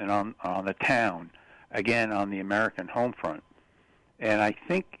friends and on the town, again, on the American home front. And I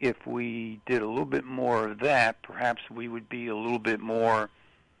think if we did a little bit more of that, perhaps we would be a little bit more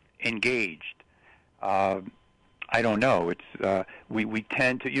engaged. I don't know. It's we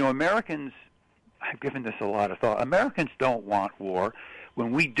tend to, Americans, I've given this a lot of thought. Americans don't want war.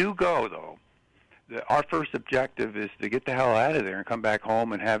 When we do go, though, our first objective is to get the hell out of there and come back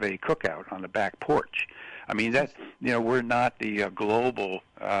home and have a cookout on the back porch. I mean, we're not the global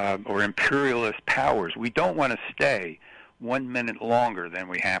or imperialist powers. We don't want to stay 1 minute longer than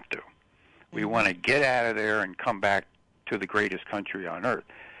we have to. We want to get out of there and come back to the greatest country on earth.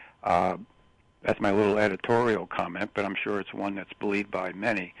 That's my little editorial comment, but I'm sure it's one that's believed by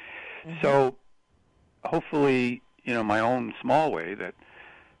many. So hopefully, my own small way, that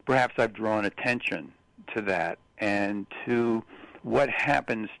perhaps I've drawn attention to that and to what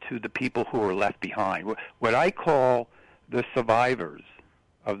happens to the people who are left behind. What I call the survivors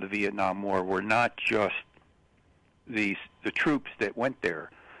of the Vietnam War were not just the troops that went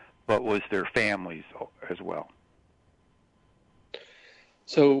there, but was their families as well.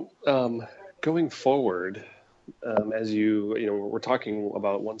 So going forward, as we're talking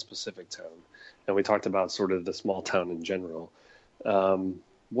about one specific town, and we talked about sort of the small town in general.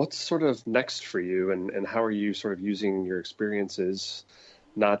 What's sort of next for you, and how are you sort of using your experiences,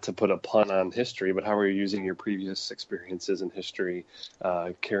 not to put a pun on history, but how are you using your previous experiences in history,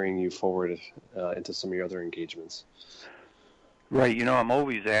 carrying you forward into some of your other engagements? Right. I'm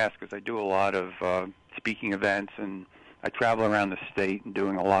always asked, because I do a lot of speaking events, and I travel around the state and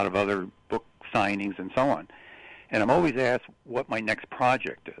doing a lot of other book signings and so on. And I'm always asked what my next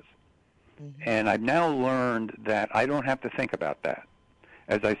project is. And I've now learned that I don't have to think about that.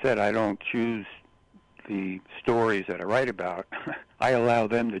 As I said, I don't choose the stories that I write about. I allow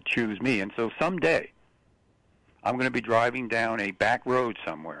them to choose me. And so someday, I'm going to be driving down a back road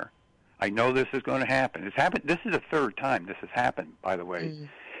somewhere. I know this is going to happen. This is the third time this has happened, by the way,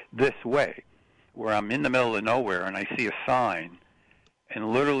 this way, where I'm in the middle of nowhere and I see a sign,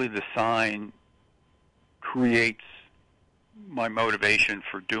 and literally the sign creates my motivation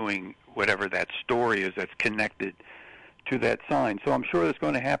for doing whatever that story is that's connected to that sign. So I'm sure that's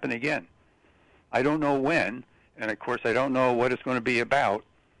going to happen again. I don't know when, and of course I don't know what it's going to be about.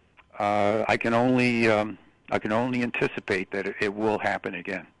 I can only anticipate that it will happen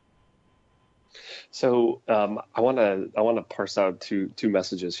again. So I want to parse out two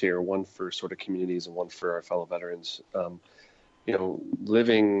messages here, one for sort of communities and one for our fellow veterans.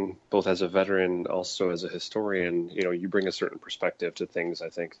 Living both as a veteran, also as a historian, you bring a certain perspective to things, I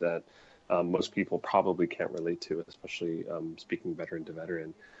think, that most people probably can't relate to, especially speaking veteran to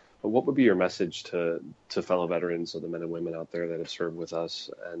veteran. But what would be your message to fellow veterans, or the men and women out there that have served with us,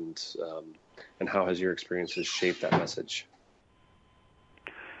 and how has your experiences shaped that message?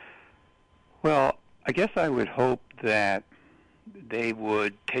 Well, I guess I would hope that they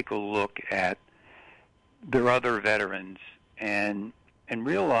would take a look at their other veterans and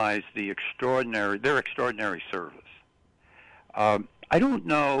realize their extraordinary service. I don't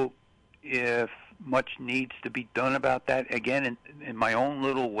know if much needs to be done about that. Again, in my own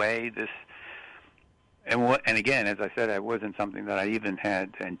little way, and again, as I said, it wasn't something that I even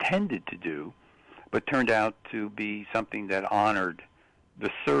had intended to do, but turned out to be something that honored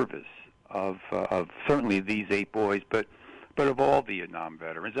the service of certainly these 8 boys, but of all Vietnam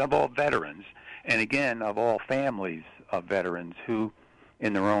veterans, of all veterans, and again, of all families of veterans who,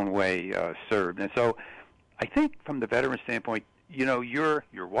 in their own way, served. And so I think from the veteran standpoint, your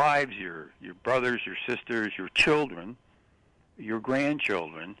wives, your brothers, your sisters, your children, your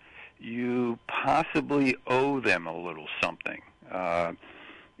grandchildren, you possibly owe them a little something, as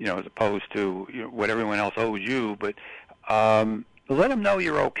opposed to what everyone else owes you. But let them know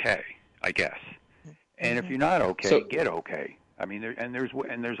you're okay, I guess. And if you're not okay, get okay. I mean,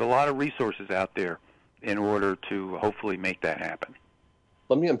 there's a lot of resources out there in order to hopefully make that happen.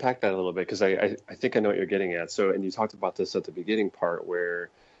 Let me unpack that a little bit, because I think I know what you're getting at. So, and you talked about this at the beginning part where,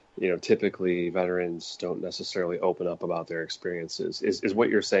 typically veterans don't necessarily open up about their experiences. Is what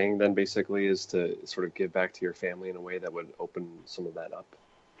you're saying then basically is to sort of give back to your family in a way that would open some of that up?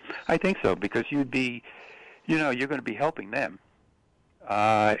 I think so, because you'd be, you're going to be helping them,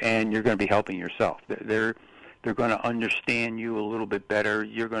 and you're going to be helping yourself. They're going to understand you a little bit better.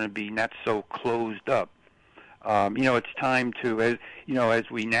 You're going to be not so closed up. It's time to, as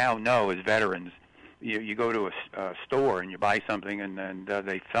we now know as veterans, you go to a store and you buy something, and then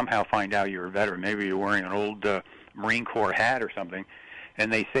they somehow find out you're a veteran. Maybe you're wearing an old Marine Corps hat or something,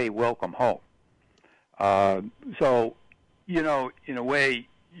 and they say, "Welcome home." So, in a way,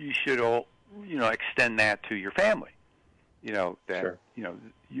 you should all, extend that to your family. That Sure.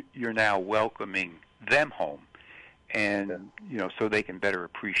 You're now welcoming them home, and so they can better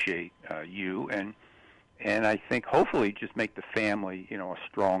appreciate you, and I think hopefully just make the family, a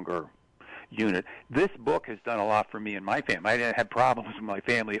stronger unit. This book has done a lot for me and my family. I didn't have problems with my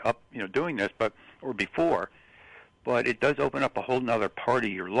family doing this, or before, but it does open up a whole nother part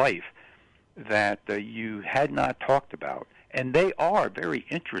of your life that you had not talked about, and they are very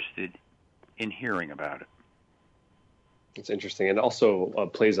interested in hearing about it. It's interesting, and also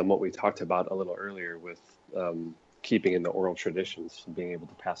plays on what we talked about a little earlier with keeping in the oral traditions, being able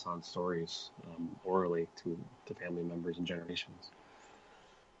to pass on stories orally to family members and generations.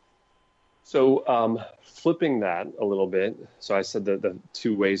 So flipping that a little bit, so I said the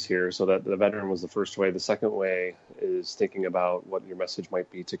two ways here, so that the veteran was the first way. The second way is thinking about what your message might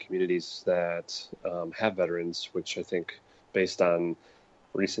be to communities that have veterans, which I think, based on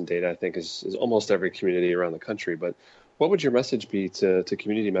recent data, I think is almost every community around the country. But what would your message be to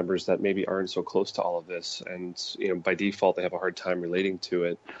community members that maybe aren't so close to all of this, and by default they have a hard time relating to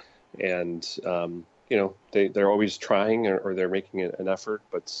it, and they're always trying or they're making an effort,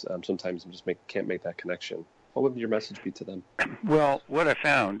 but sometimes they just can't make that connection? What would your message be to them? Well, what I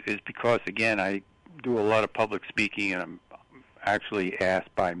found is, because again I do a lot of public speaking, and I'm actually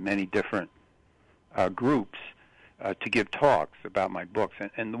asked by many different groups to give talks about my books,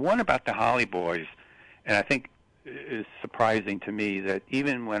 and the one about the Holly Boys, and I think is surprising to me, that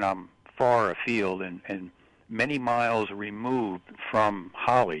even when I'm far afield and many miles removed from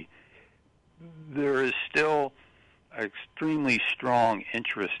Holly, there is still extremely strong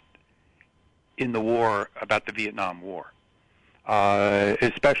interest in the war, about the Vietnam War,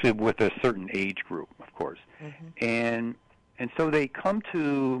 especially with a certain age group, of course. Mm-hmm. And so they come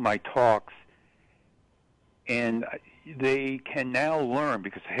to my talks, and they can now learn,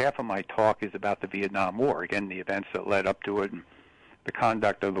 because half of my talk is about the Vietnam War, again, the events that led up to it and the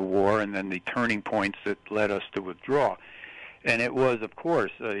conduct of the war, and then the turning points that led us to withdraw. And it was, of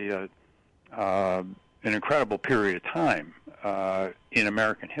course, an incredible period of time in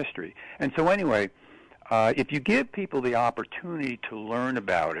American history. And so anyway, if you give people the opportunity to learn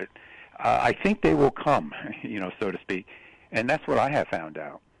about it, I think they will come, so to speak. And that's what I have found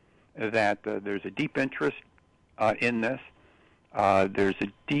out, that there's a deep interest in this. There's a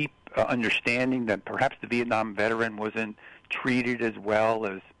deep understanding that perhaps the Vietnam veteran wasn't treated as well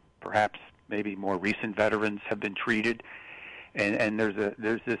as perhaps maybe more recent veterans have been treated, and there's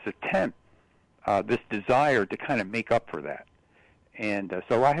this attempt, this desire to kind of make up for that. And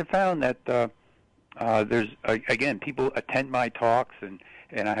so I have found that there's again, people attend my talks, and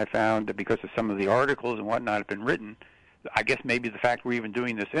I have found that because of some of the articles and whatnot have been written, I guess maybe the fact we're even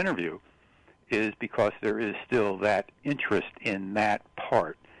doing this interview is because there is still that interest in that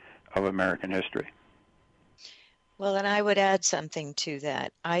part of American history. Well, and I would add something to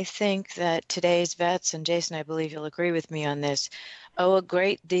that. I think that today's vets, and Jason, I believe you'll agree with me on this, owe a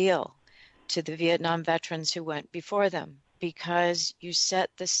great deal to the Vietnam veterans who went before them, because you set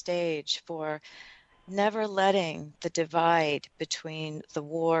the stage for never letting the divide between the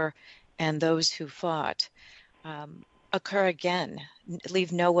war and those who fought occur again.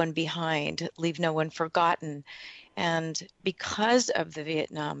 Leave no one behind, leave no one forgotten. And because of the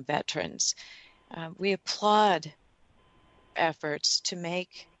Vietnam veterans, we applaud efforts to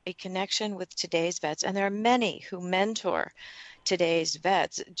make a connection with today's vets. And there are many who mentor today's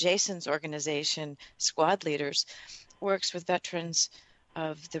vets. Jason's organization, Squad Leaders, works with veterans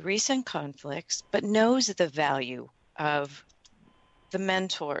of the recent conflicts, but knows the value of the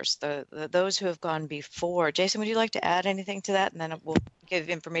mentors, those who have gone before. Jason, would you like to add anything to that? And then we'll give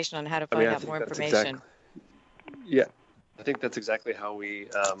information on how to find out more information. Yeah, I think that's exactly how we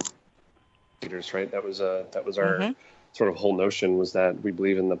leaders, right? That was our sort of whole notion, was that we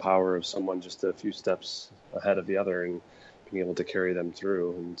believe in the power of someone just a few steps ahead of the other, and being able to carry them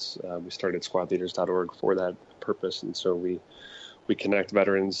through. And we started squadleaders.org for that purpose. And so we connect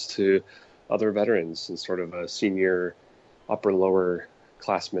veterans to other veterans in sort of a senior upper lower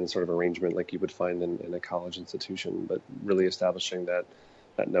classmen sort of arrangement like you would find in a college institution, but really establishing that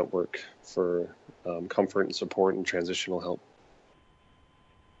network for comfort and support and transitional help.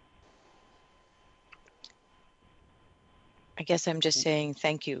 I guess I'm just saying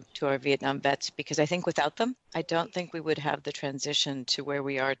thank you to our Vietnam vets, because I think without them, I don't think we would have the transition to where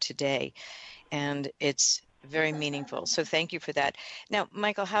we are today. And it's very meaningful. So thank you for that. Now,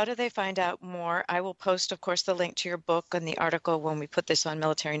 Michael, how do they find out more? I will post, of course, the link to your book and the article when we put this on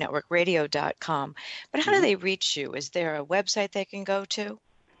militarynetworkradio.com. But how do they reach you? Is there a website they can go to?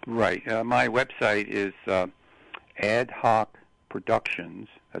 Right. My website is adhocproductions,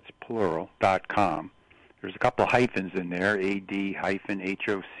 that's plural.com. There's a couple of hyphens in there,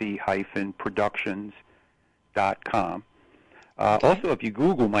 ad-hoc-productions.com. Also, if you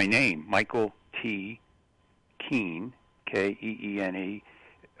Google my name, Michael T. Keene, Keene,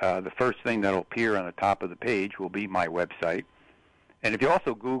 the first thing that will appear on the top of the page will be my website. And if you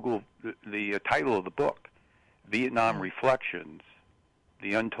also Google the title of the book, Vietnam Reflections,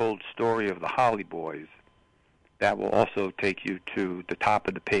 The Untold Story of the Holly Boys, that will also take you to the top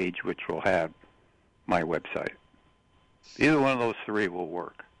of the page, which will have my website. Either one of those three will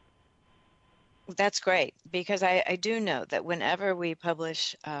work. That's great, because I do know that whenever we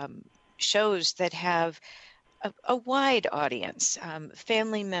publish shows that have a wide audience,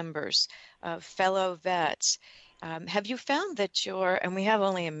 family members, fellow vets, have you found that and we have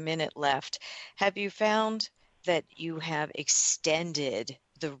only a minute left, have you found that you have extended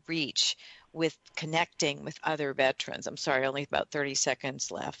the reach with connecting with other veterans? I'm sorry, only about 30 seconds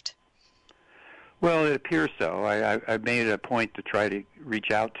left. Well, it appears so. I made it a point to try to reach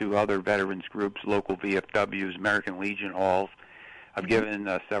out to other veterans groups, local VFWs, American Legion halls. I've given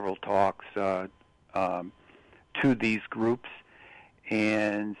several talks to these groups,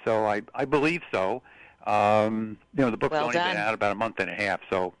 and so I believe so. The book's only been out about a month and a half,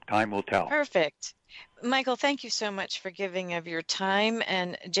 so time will tell. Perfect. Michael, thank you so much for giving of your time.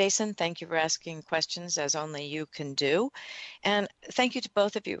 And Jason, thank you for asking questions as only you can do. And thank you to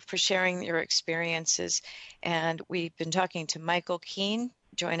both of you for sharing your experiences. And we've been talking to Michael Keene.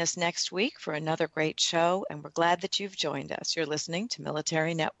 Join us next week for another great show. And we're glad that you've joined us. You're listening to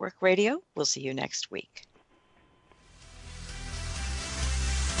Military Network Radio. We'll see you next week.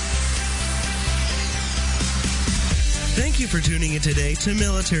 Thank you for tuning in today to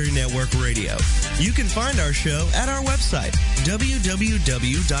Military Network Radio. You can find our show at our website,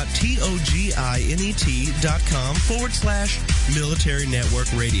 www.toginet.com/Military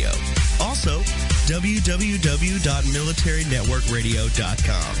Network Radio. Also,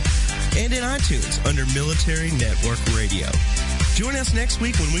 www.militarynetworkradio.com. And in iTunes under Military Network Radio. Join us next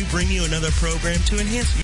week when we bring you another program to enhance